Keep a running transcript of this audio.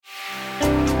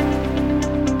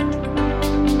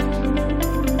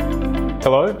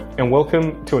Hello, and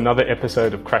welcome to another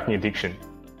episode of Cracking Addiction.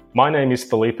 My name is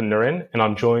Philippe Naren, and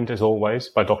I'm joined, as always,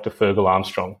 by Dr. Fergal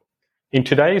Armstrong. In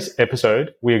today's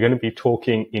episode, we are going to be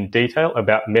talking in detail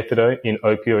about methadone in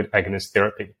opioid agonist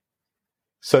therapy.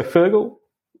 So, Fergal,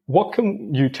 what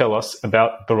can you tell us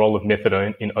about the role of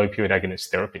methadone in opioid agonist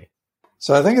therapy?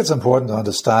 So I think it's important to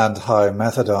understand how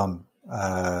methadone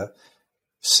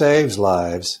saves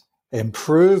lives,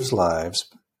 improves lives,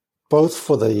 both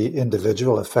for the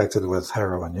individual affected with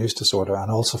heroin use disorder and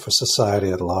also for society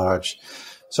at large.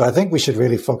 So I think we should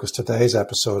really focus today's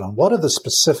episode on what are the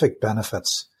specific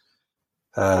benefits.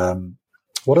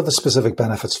 What are the specific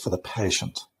benefits for the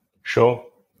patient? Sure.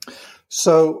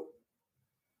 So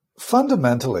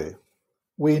fundamentally,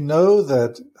 we know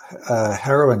that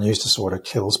heroin use disorder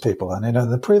kills people, and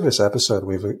in the previous episode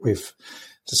we've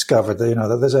discovered that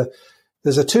that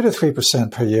there's a 2 to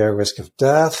 3% per year risk of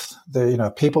death.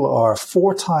 People are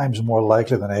 4 times more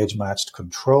likely than age-matched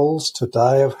controls to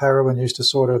die of heroin use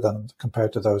disorder than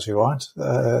compared to those who aren't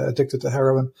addicted to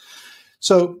heroin.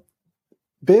 So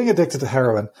being addicted to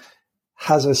heroin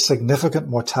has a significant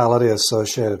mortality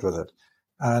associated with it.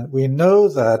 And we know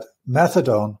that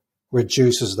methadone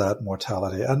reduces that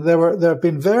mortality. And there have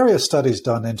been various studies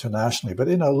done internationally, but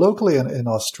locally in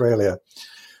Australia,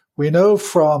 we know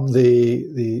from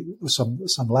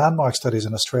some landmark studies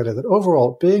in Australia that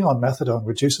overall being on methadone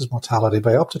reduces mortality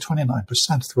by up to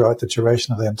 29% throughout the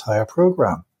duration of the entire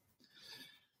program.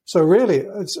 So really,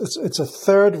 it's a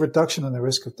third reduction in the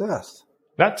risk of death.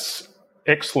 That's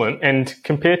excellent. And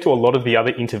compared to a lot of the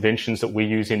other interventions that we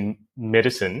use in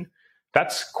medicine,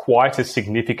 that's quite a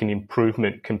significant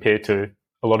improvement compared to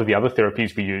a lot of the other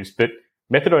therapies we use. But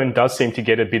methadone does seem to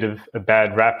get a bit of a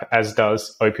bad rap, as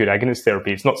does opioid agonist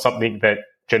therapy. It's not something that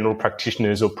general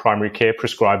practitioners or primary care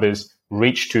prescribers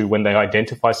reach to when they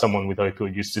identify someone with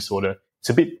opioid use disorder. It's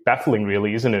a bit baffling,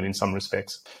 really, isn't it, in some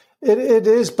respects? It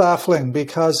is baffling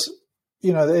because,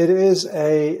 it is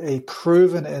a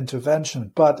proven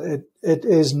intervention, but it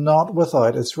is not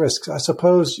without its risks. I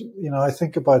suppose, I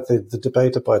think about the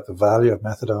debate about the value of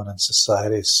methadone in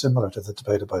society is similar to the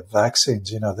debate about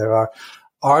vaccines. There are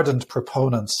ardent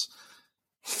proponents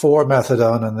for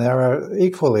methadone, and there are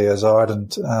equally as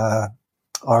ardent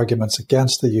arguments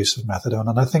against the use of methadone.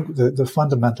 And I think the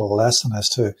fundamental lesson is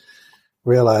to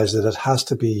realize that it has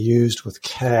to be used with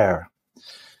care.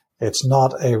 It's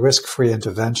not a risk-free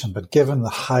intervention, but given the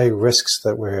high risks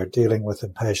that we're dealing with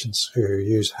in patients who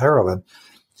use heroin,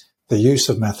 the use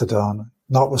of methadone,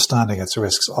 notwithstanding its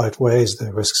risks, outweighs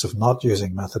the risks of not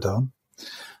using methadone.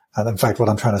 And in fact, what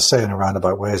I'm trying to say in a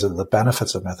roundabout way is that the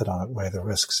benefits of methadone outweigh the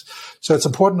risks. So it's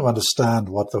important to understand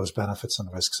what those benefits and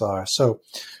risks are. So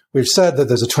we've said that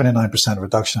there's a 29%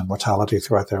 reduction in mortality in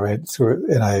a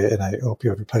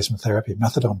opioid replacement therapy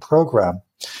methadone program.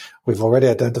 We've already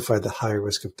identified the high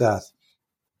risk of death.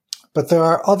 But there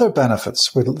are other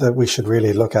benefits that we should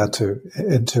really look into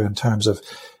in terms of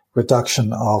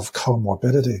reduction of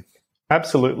comorbidity.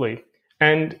 Absolutely.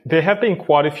 And there have been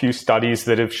quite a few studies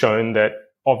that have shown that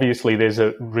obviously there's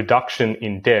a reduction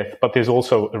in death, but there's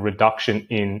also a reduction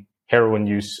in heroin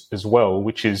use as well,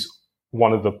 which is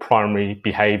one of the primary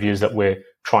behaviors that we're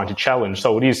trying to challenge.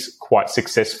 So it is quite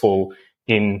successful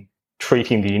in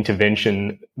treating the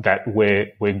intervention that we're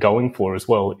going for as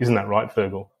well. Isn't that right,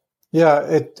 Fergal? Yeah,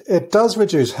 it does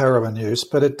reduce heroin use,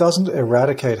 but it doesn't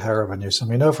eradicate heroin use.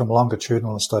 And we know from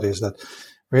longitudinal studies that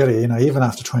really, even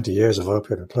after 20 years of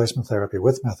opioid replacement therapy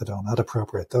with methadone at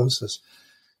appropriate doses,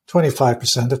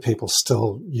 25% of people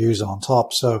still use on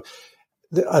top. So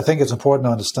I think it's important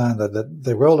to understand that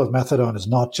the role of methadone is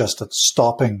not just at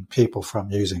stopping people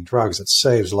from using drugs. It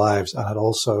saves lives and it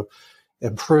also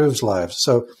improves lives.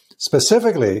 So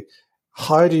specifically,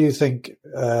 how do you think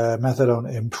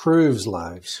methadone improves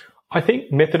lives? I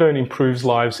think methadone improves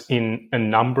lives in a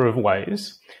number of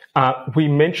ways. We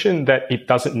mentioned that it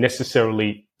doesn't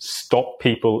necessarily stop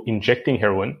people injecting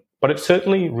heroin, but it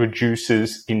certainly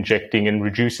reduces injecting and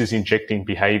reduces injecting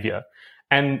behavior.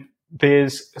 And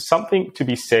there's something to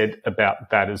be said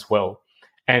about that as well.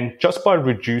 And just by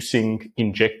reducing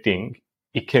injecting,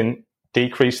 it can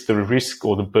decrease the risk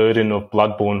or the burden of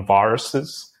bloodborne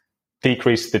viruses,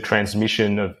 decrease the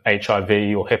transmission of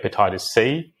HIV or hepatitis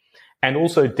C, and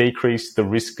also decrease the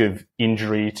risk of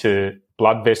injury to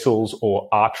blood vessels or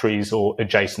arteries or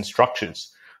adjacent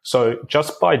structures. So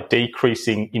just by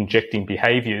decreasing injecting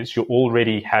behaviors, you're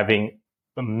already having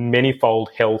manifold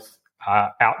health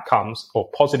outcomes or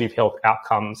positive health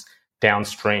outcomes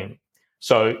downstream.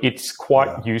 So it's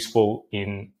quite useful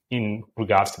in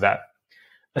regards to that.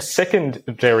 A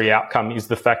secondary outcome is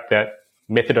the fact that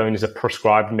methadone is a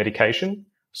prescribed medication.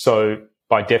 So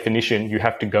by definition, you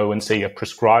have to go and see a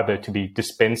prescriber to be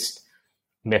dispensed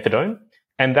methadone.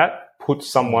 And that puts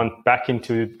someone back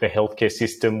into the healthcare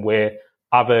system where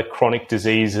other chronic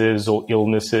diseases or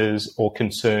illnesses or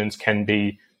concerns can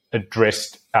be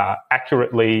addressed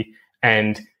accurately,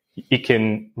 and it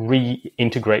can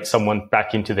reintegrate someone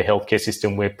back into the healthcare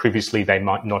system where previously they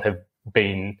might not have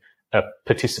been a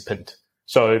participant.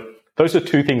 So those are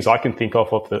two things I can think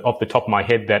of off the top of my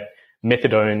head that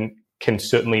methadone can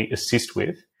certainly assist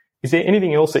with. Is there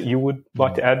anything else that you would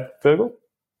like to add, Fergal?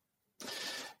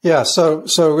 Yeah, so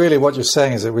really what you're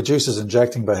saying is it reduces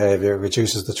injecting behavior, it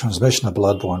reduces the transmission of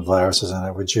bloodborne viruses, and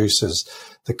it reduces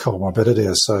the comorbidity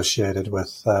associated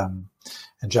with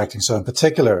injecting. So in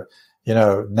particular,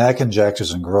 neck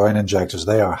injectors and groin injectors,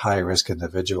 they are high-risk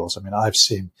individuals. I mean, I've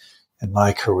seen in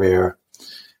my career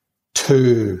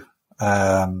 2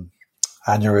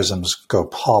 aneurysms go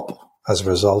pop as a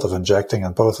result of injecting,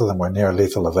 and both of them were near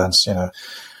lethal events.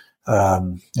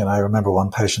 I remember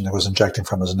one patient that was injecting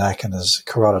from his neck and his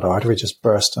carotid artery just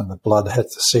burst and the blood hit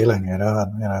the ceiling, and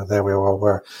there we all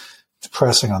were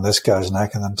pressing on this guy's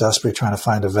neck and then desperately trying to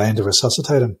find a vein to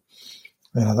resuscitate him.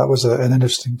 That was an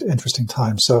interesting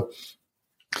time. So,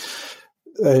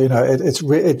 it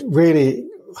really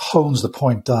hones the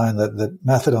point down that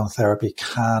methadone therapy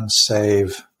can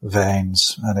save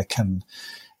veins, and it can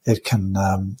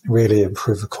really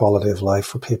improve the quality of life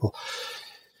for people.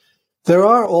 There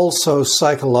are also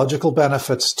psychological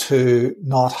benefits to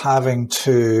not having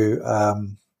to,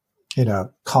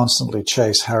 constantly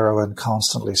chase heroin,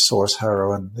 constantly source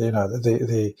heroin.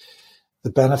 The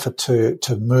benefit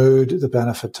to mood, the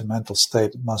benefit to mental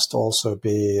state must also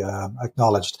be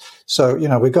acknowledged. So,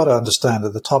 we've got to understand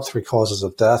that the top 3 causes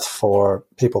of death for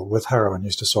people with heroin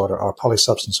use disorder are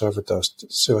polysubstance overdose,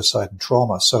 suicide, and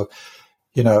trauma. So,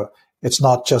 it's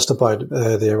not just about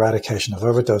the eradication of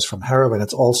overdose from heroin.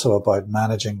 It's also about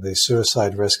managing the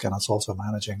suicide risk, and it's also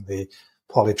managing the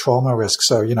polytrauma risk.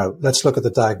 So, let's look at the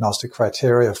diagnostic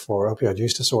criteria for opioid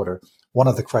use disorder. One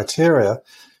of the criteria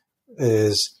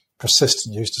is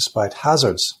persistent use despite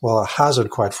hazards. Well, a hazard,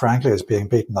 quite frankly, is being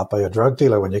beaten up by a drug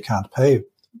dealer when you can't pay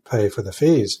for the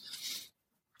fees.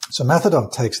 So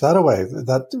methadone takes that away.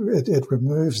 It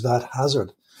removes that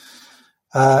hazard.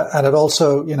 And it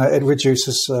also, it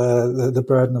reduces the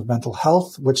burden of mental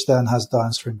health, which then has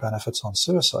downstream benefits on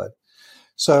suicide.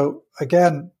 So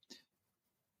again,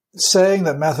 saying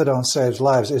that methadone saves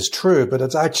lives is true, but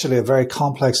it's actually a very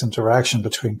complex interaction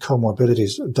between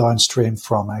comorbidities downstream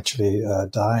from actually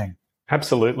dying.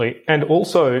 Absolutely. And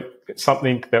also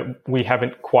something that we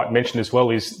haven't quite mentioned as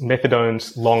well is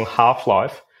methadone's long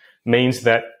half-life means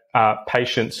that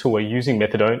patients who are using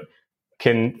methadone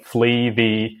can flee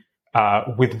the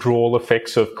withdrawal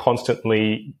effects of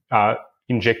constantly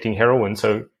injecting heroin.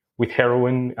 So with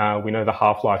heroin, we know the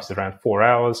half-life is around 4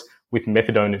 hours. With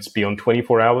methadone, it's beyond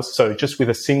 24 hours. So just with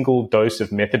a single dose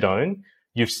of methadone,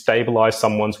 you've stabilized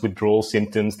someone's withdrawal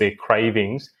symptoms, their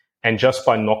cravings, and just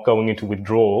by not going into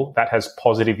withdrawal, that has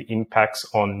positive impacts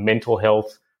on mental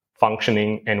health,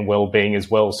 functioning, and well-being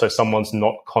as well. So someone's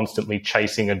not constantly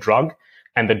chasing a drug,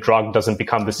 and the drug doesn't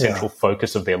become the central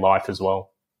focus of their life as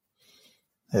well.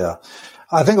 Yeah.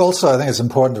 I think it's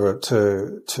important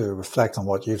to reflect on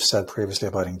what you've said previously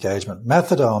about engagement.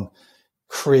 Methadone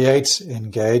creates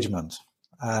engagement,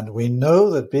 and we know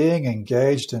that being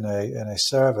engaged in a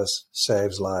service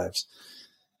saves lives.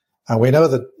 And we know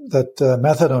that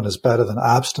methadone is better than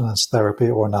abstinence therapy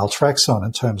or naltrexone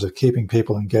in terms of keeping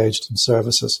people engaged in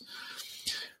services,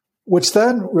 which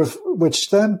then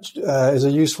is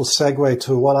a useful segue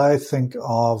to what I think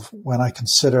of when I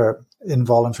consider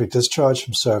involuntary discharge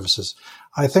from services.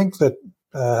 I think that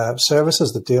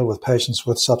services that deal with patients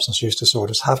with substance use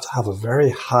disorders have to have a very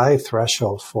high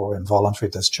threshold for involuntary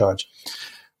discharge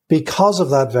because of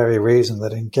that very reason,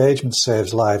 that engagement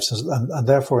saves lives, and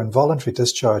therefore involuntary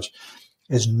discharge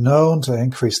is known to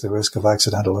increase the risk of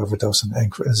accidental overdose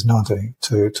and is known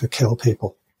to kill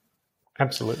people.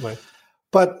 Absolutely.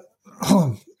 But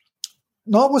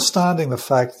notwithstanding the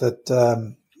fact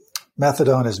that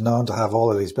methadone is known to have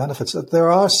all of these benefits,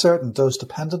 there are certain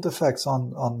dose-dependent effects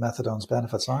on methadone's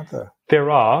benefits, aren't there?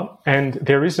 There are, and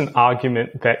there is an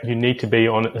argument that you need to be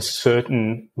on a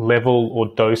certain level or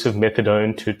dose of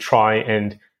methadone to try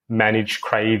and manage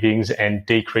cravings and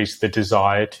decrease the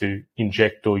desire to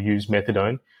inject or use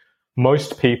methadone.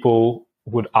 Most people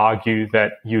would argue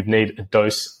that you'd need a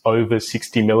dose over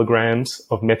 60 milligrams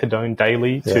of methadone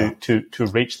daily to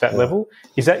reach that level.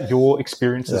 Is that your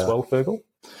experience as well, Fergal?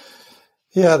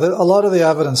 Yeah, a lot of the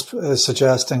evidence is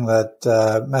suggesting that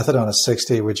methadone at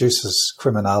 60 reduces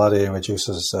criminality and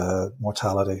reduces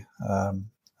mortality.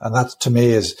 And that, to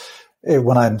me, is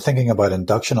when I'm thinking about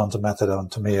induction onto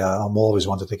methadone, to me, I'm always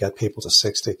wanted to get people to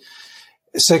 60.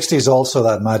 60 is also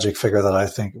that magic figure that I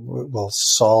think will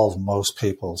solve most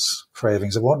people's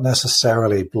cravings. It won't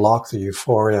necessarily block the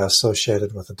euphoria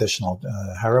associated with additional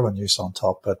heroin use on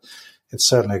top, but it's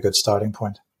certainly a good starting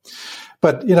point.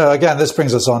 But, again, this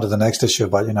brings us on to the next issue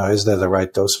about, is there the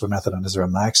right dose for methadone? Is there a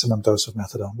maximum dose of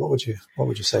methadone? What would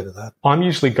you say to that? I'm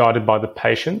usually guided by the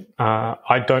patient.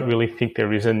 I don't really think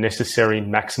there is a necessary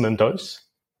maximum dose.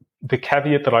 The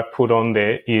caveat that I put on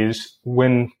there is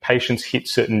when patients hit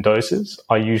certain doses,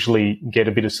 I usually get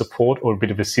a bit of support or a bit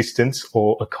of assistance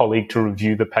or a colleague to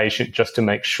review the patient just to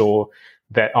make sure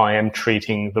that I am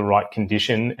treating the right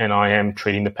condition and I am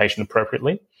treating the patient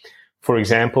appropriately. For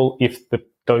example, if the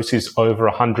dose is over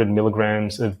 100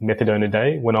 milligrams of methadone a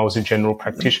day, when I was a general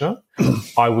practitioner,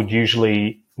 I would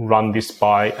usually run this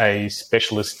by a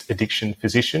specialist addiction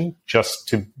physician just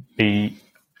to be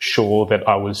sure that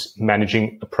I was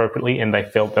managing appropriately and they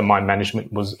felt that my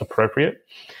management was appropriate.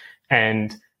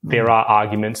 And there are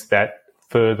arguments that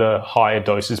further higher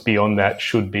doses beyond that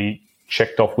should be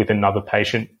checked off with another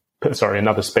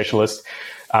specialist,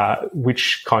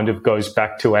 which kind of goes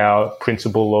back to our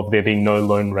principle of there being no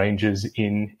lone rangers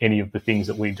in any of the things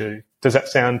that we do. Does that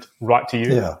sound right to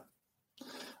you? Yeah,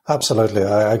 absolutely.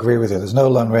 I agree with you. There's no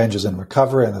lone rangers in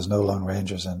recovery and there's no lone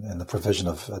rangers in the provision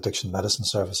of addiction medicine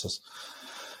services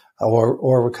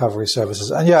or recovery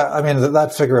services. And yeah, I mean,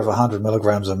 that figure of 100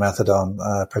 milligrams of methadone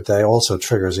per day also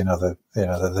triggers,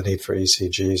 the need for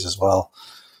ECGs as well.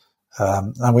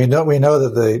 And we know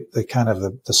that the kind of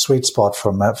the sweet spot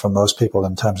for most people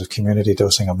in terms of community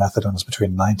dosing of methadone is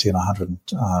between 90 and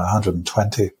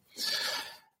 120.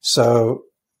 So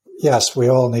yes, we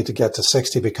all need to get to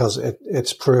 60 because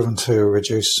it's proven to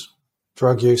reduce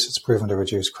drug use. It's proven to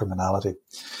reduce criminality.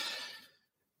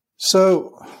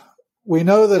 So we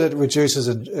know that it reduces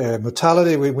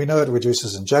mortality. We know it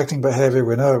reduces injecting behavior.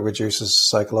 We know it reduces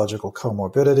psychological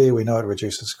comorbidity. We know it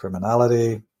reduces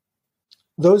criminality.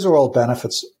 Those are all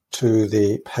benefits to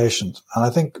the patient. And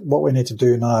I think what we need to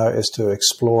do now is to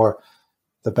explore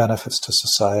the benefits to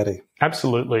society.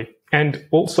 Absolutely. And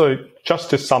also, just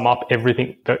to sum up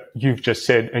everything that you've just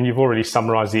said, and you've already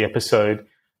summarized the episode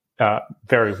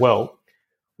very well,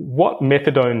 what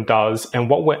methadone does and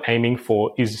what we're aiming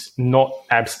for is not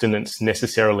abstinence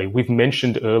necessarily. We've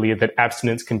mentioned earlier that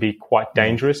abstinence can be quite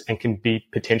dangerous and can be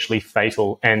potentially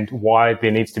fatal, and why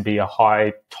there needs to be a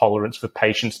high tolerance for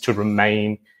patients to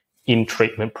remain in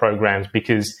treatment programs,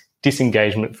 because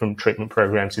disengagement from treatment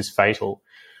programs is fatal.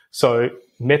 So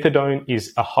methadone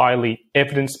is a highly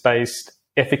evidence-based,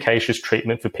 efficacious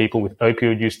treatment for people with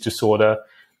opioid use disorder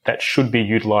that should be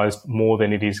utilized more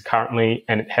than it is currently,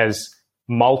 and it has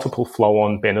multiple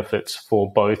flow-on benefits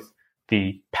for both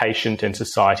the patient and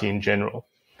society in general.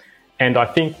 And I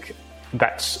think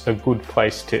that's a good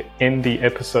place to end the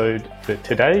episode for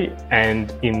today.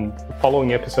 And in the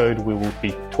following episode, we will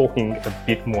be talking a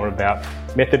bit more about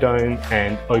methadone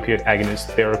and opioid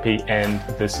agonist therapy and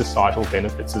the societal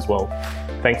benefits as well.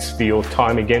 Thanks for your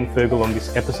time again, Fergal, on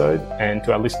this episode. And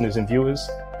to our listeners and viewers,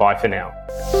 bye for now.